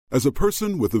As a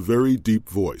person with a very deep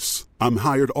voice, I'm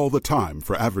hired all the time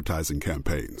for advertising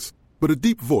campaigns. But a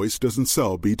deep voice doesn't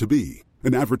sell B2B,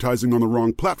 and advertising on the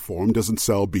wrong platform doesn't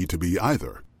sell B2B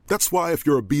either. That's why if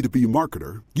you're a B2B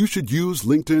marketer, you should use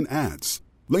LinkedIn ads.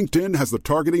 LinkedIn has the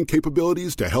targeting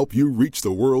capabilities to help you reach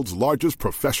the world's largest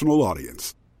professional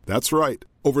audience. That's right,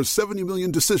 over 70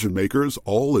 million decision makers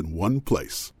all in one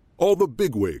place. All the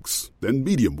big wigs, then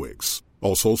medium wigs,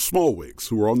 also small wigs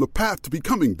who are on the path to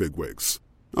becoming big wigs.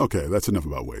 Okay, that's enough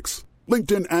about wigs.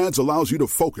 LinkedIn ads allows you to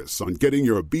focus on getting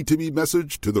your B2B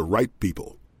message to the right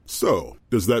people. So,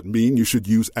 does that mean you should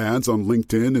use ads on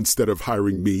LinkedIn instead of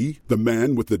hiring me, the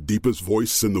man with the deepest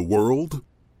voice in the world?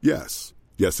 Yes.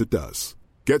 Yes, it does.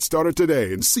 Get started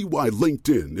today and see why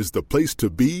LinkedIn is the place to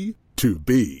be to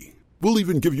be. We'll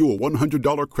even give you a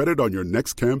 $100 credit on your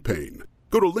next campaign.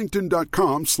 Go to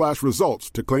linkedin.com/results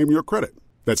to claim your credit.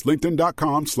 That's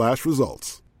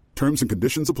linkedin.com/results. Terms and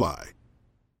conditions apply.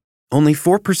 Only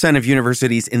 4% of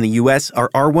universities in the U.S. are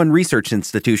R1 research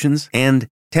institutions, and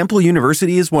Temple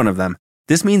University is one of them.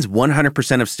 This means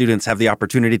 100% of students have the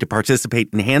opportunity to participate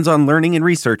in hands-on learning and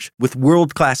research with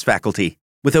world-class faculty.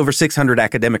 With over 600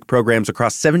 academic programs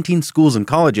across 17 schools and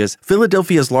colleges,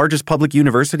 Philadelphia's largest public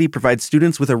university provides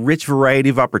students with a rich variety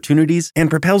of opportunities and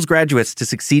propels graduates to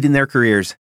succeed in their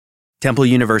careers. Temple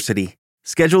University.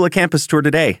 Schedule a campus tour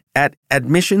today at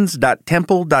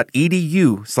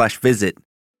admissions.temple.edu/visit.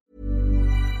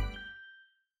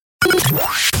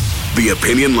 The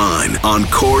Opinion Line on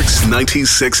Cork's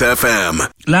 96 FM.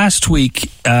 Last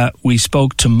week, we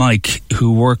spoke to Mike,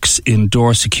 who works in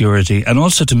door security, and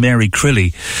also to Mary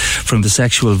Crilly from the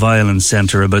Sexual Violence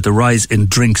Centre about the rise in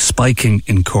drink spiking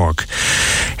in Cork.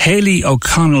 Hayley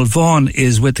O'Connell-Vaughan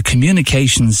is with the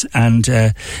Communications and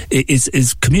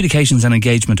is Communications and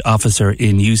Engagement Officer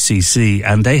in UCC,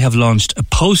 and they have launched a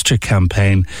poster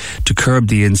campaign to curb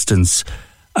the incidence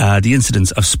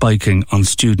of spiking on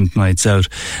student nights out.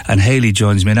 And Hayley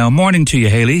joins me now. Morning to you,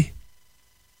 Hayley.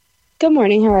 Good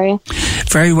morning, how are you?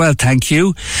 Very well, thank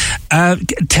you.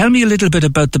 Tell me a little bit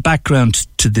about the background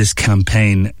to this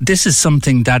campaign. This is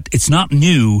something that it's not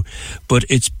new, but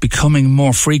it's becoming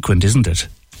more frequent, isn't it?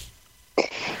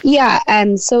 Yeah,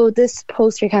 so this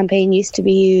poster campaign used to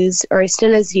be used, or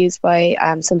still is used by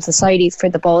some societies for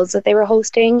the balls that they were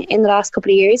hosting in the last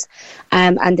couple of years.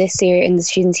 And this year in the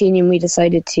Students' Union, we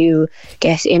decided to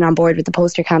get in on board with the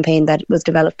poster campaign that was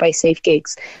developed by Safe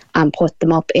Gigs and put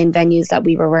them up in venues that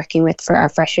we were working with for our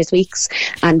Freshers' Weeks,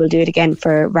 and we'll do it again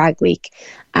for Rag Week.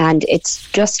 And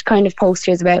it's just kind of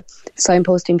posters about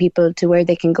signposting people to where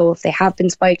they can go if they have been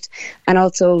spiked, and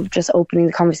also just opening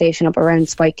the conversation up around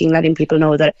spiking, letting people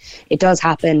know that it does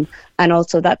happen, and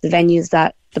also that the venues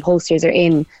that the posters are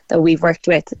in that we've worked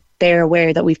with, they're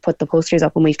aware that we've put the posters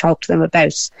up and we've talked to them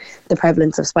about the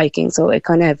prevalence of spiking. So it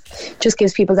kind of just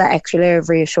gives people that extra layer of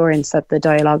reassurance that the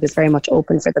dialogue is very much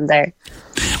open for them there.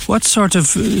 What sort of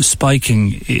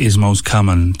spiking is most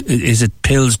common? Is it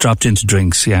pills dropped into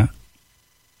drinks, yeah?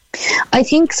 I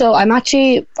think so. I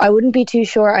wouldn't be too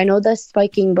sure. I know that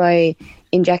spiking by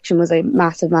injection was a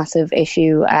massive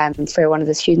issue for one of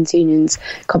the students' unions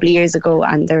a couple of years ago,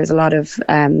 and there was a lot of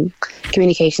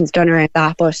communications done around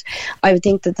that. But I would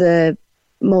think that the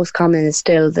most common is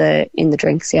still in the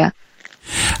drinks, yeah.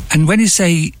 And when you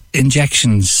say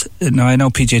injections, now I know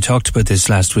PJ talked about this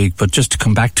last week, but just to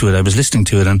come back to it, I was listening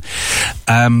to it,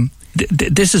 and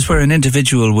this is where an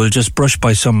individual will just brush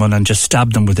by someone and just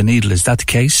stab them with a needle. Is that the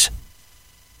case?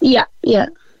 Yeah.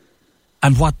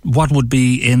 And what would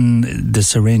be in the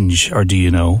syringe, or do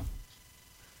you know?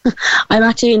 I'm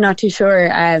actually not too sure.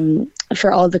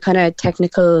 For all the kind of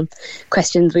technical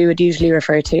questions, we would usually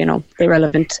refer to, the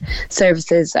relevant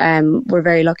services. We're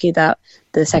very lucky that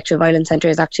the Sexual Violence Centre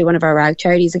is actually one of our RAG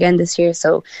charities again this year,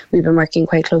 so we've been working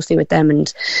quite closely with them,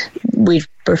 and we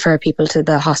refer people to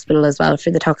the hospital as well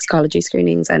for the toxicology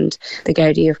screenings and the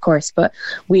Gaudi, of course. But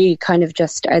we kind of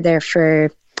just are there for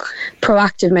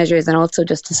proactive measures and also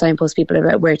just to signpost people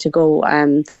about where to go.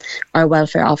 Our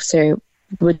welfare officer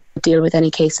would deal with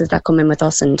any cases that come in with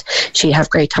us, and she'd have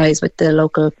great ties with the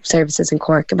local services in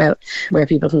Cork about where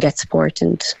people can get support,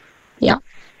 and yeah.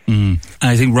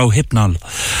 I think Rohypnol,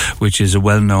 which is a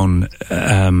well-known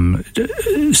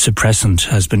suppressant,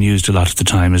 has been used a lot of the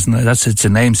time, isn't it? It's a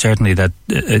name certainly that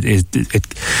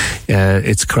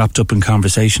it's cropped up in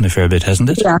conversation a fair bit,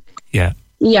 hasn't it? Yeah,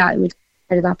 we've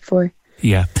heard of that before.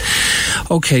 Yeah.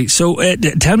 Okay, so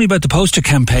tell me about the poster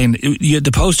campaign.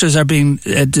 The posters are being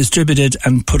distributed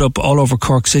and put up all over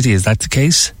Cork City. Is that the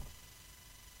case?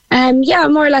 Yeah,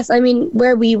 more or less. I mean,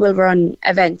 where we will run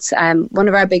events, one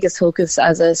of our biggest focus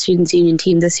as a Students' Union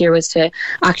team this year was to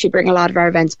actually bring a lot of our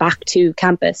events back to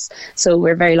campus. So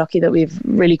we're very lucky that we've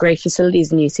really great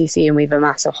facilities in UCC and we've a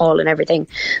massive hall and everything.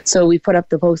 So we put up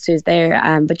the posters there.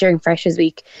 But during Freshers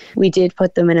Week, we did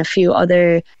put them in a few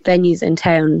other venues in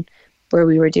town where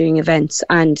we were doing events.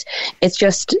 And it's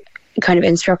just kind of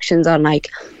instructions on like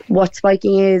what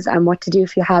spiking is and what to do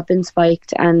if you have been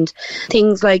spiked, and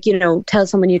things like, you know, tell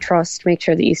someone you trust, make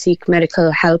sure that you seek medical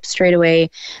help straight away,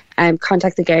 and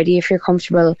contact the Gardaí if you're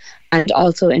comfortable, and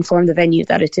also inform the venue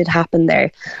that it did happen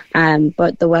there.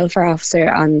 But the welfare officer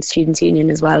on Students' Union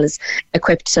as well is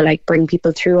equipped to like bring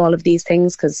people through all of these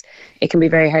things, because it can be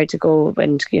very hard to go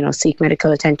and, you know, seek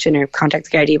medical attention or contact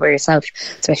the Gardaí by yourself,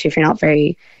 especially if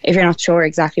you're not sure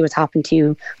exactly what's happened to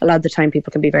you. A lot of the time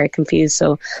people can be very confused,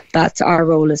 so that's our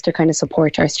role, is to kind of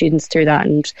support our students through that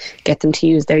and get them to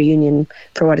use their union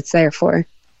for what it's there for.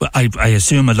 I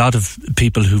assume a lot of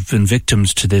people who've been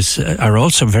victims to this are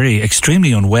also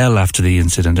extremely unwell after the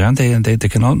incident, aren't they? And they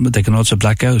can also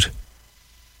black out.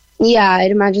 Yeah,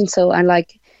 I'd imagine so. And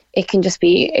like, it can just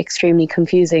be extremely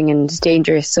confusing and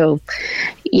dangerous. So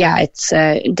yeah, it's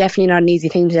definitely not an easy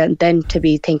thing to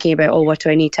be thinking about, oh, what do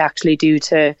I need to actually do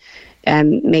to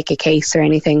make a case or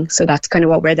anything. So that's kind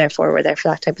of what we're there for. We're there for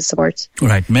that type of support.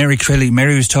 Right. Mary Crilly.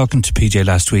 Mary was talking to PJ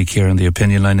last week here on the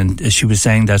Opinion Line, and she was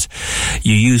saying that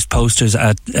you used posters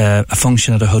at a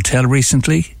function at a hotel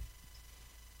recently.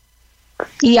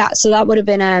 Yeah, so that would have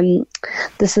been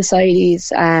the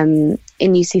societies in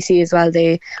UCC as well.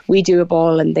 We do a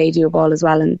ball and they do a ball as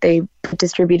well, and they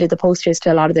distributed the posters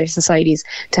to a lot of their societies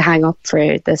to hang up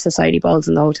for the society balls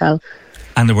in the hotel.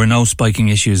 And there were no spiking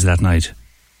issues that night?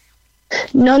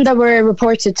 None that were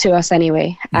reported to us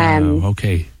anyway.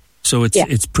 Okay. So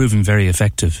it's proving very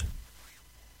effective.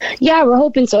 Yeah, we're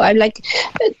hoping so. I'm like,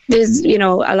 there's, you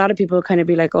know, a lot of people kind of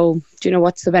be like, oh, do you know,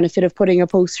 what's the benefit of putting a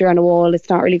poster on a wall?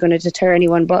 It's not really going to deter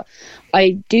anyone. But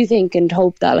I do think and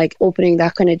hope that like opening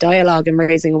that kind of dialogue and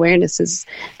raising awareness is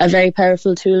a very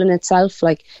powerful tool in itself.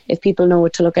 Like, if people know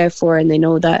what to look out for and they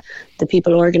know that the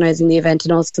people organising the event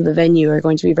and also the venue are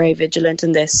going to be very vigilant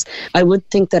in this, I would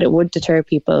think that it would deter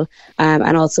people.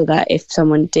 And also that if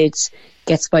someone did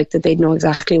get spiked, that they'd know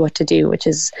exactly what to do, which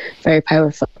is very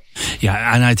powerful.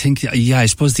 Yeah, and I think, I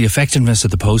suppose the effectiveness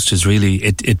of the posters really,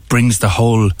 it brings the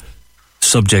whole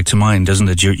subject to mind, doesn't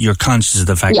it? You're conscious of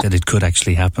the fact that it could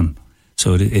actually happen.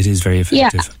 So it is very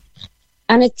effective. Yeah.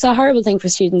 And it's a horrible thing for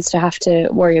students to have to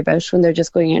worry about when they're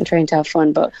just going out and trying to have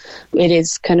fun. But it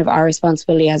is kind of our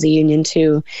responsibility as a union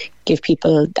to give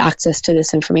people access to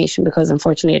this information, because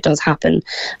unfortunately it does happen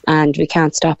and we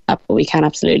can't stop that, but we can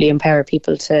absolutely empower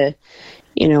people to,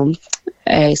 you know,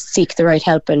 seek the right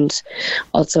help, and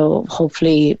also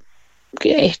hopefully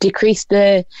decrease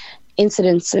the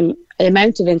incidents and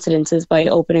amount of incidences by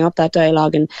opening up that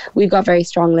dialogue. And we've got very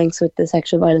strong links with the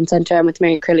Sexual Violence Centre and with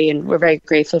Mary Crilly, and we're very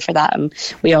grateful for that, and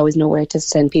we always know where to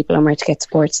send people and where to get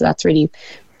support, so that's really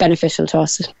beneficial to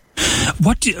us.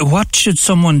 What should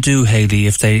someone do, Hayley,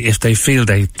 if they feel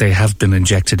they have been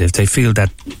injected, if they feel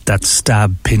that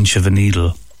stab pinch of a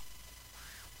needle?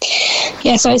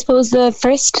 Yeah, so I suppose the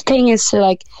first thing is to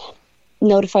like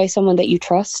notify someone that you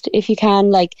trust if you can.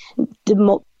 Like,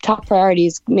 the top priority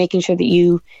is making sure that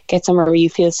you get somewhere where you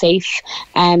feel safe.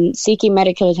 Seeking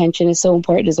medical attention is so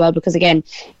important as well, because again,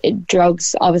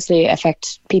 drugs obviously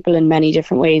affect people in many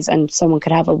different ways, and someone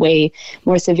could have a way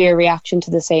more severe reaction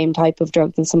to the same type of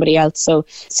drug than somebody else. So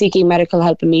seeking medical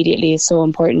help immediately is so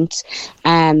important.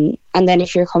 And then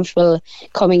if you're comfortable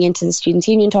coming into the Students'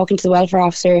 Union, talking to the welfare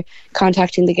officer,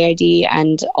 contacting the Gardaí,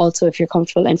 and also if you're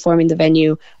comfortable informing the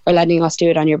venue or letting us do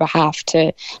it on your behalf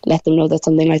to let them know that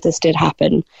something like this did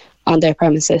happen on their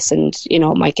premises. And, you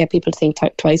know, it might get people to think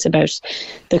twice about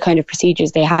the kind of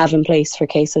procedures they have in place for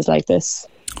cases like this.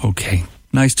 Okay.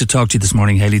 Nice to talk to you this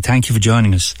morning, Hayley. Thank you for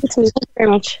joining us. Thank you very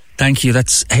much. Thank you.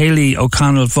 That's Hayley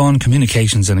O'Connell Vaughan,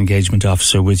 Communications and Engagement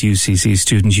Officer with UCC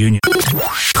Students' Union.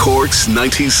 Cork's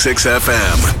 96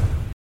 FM.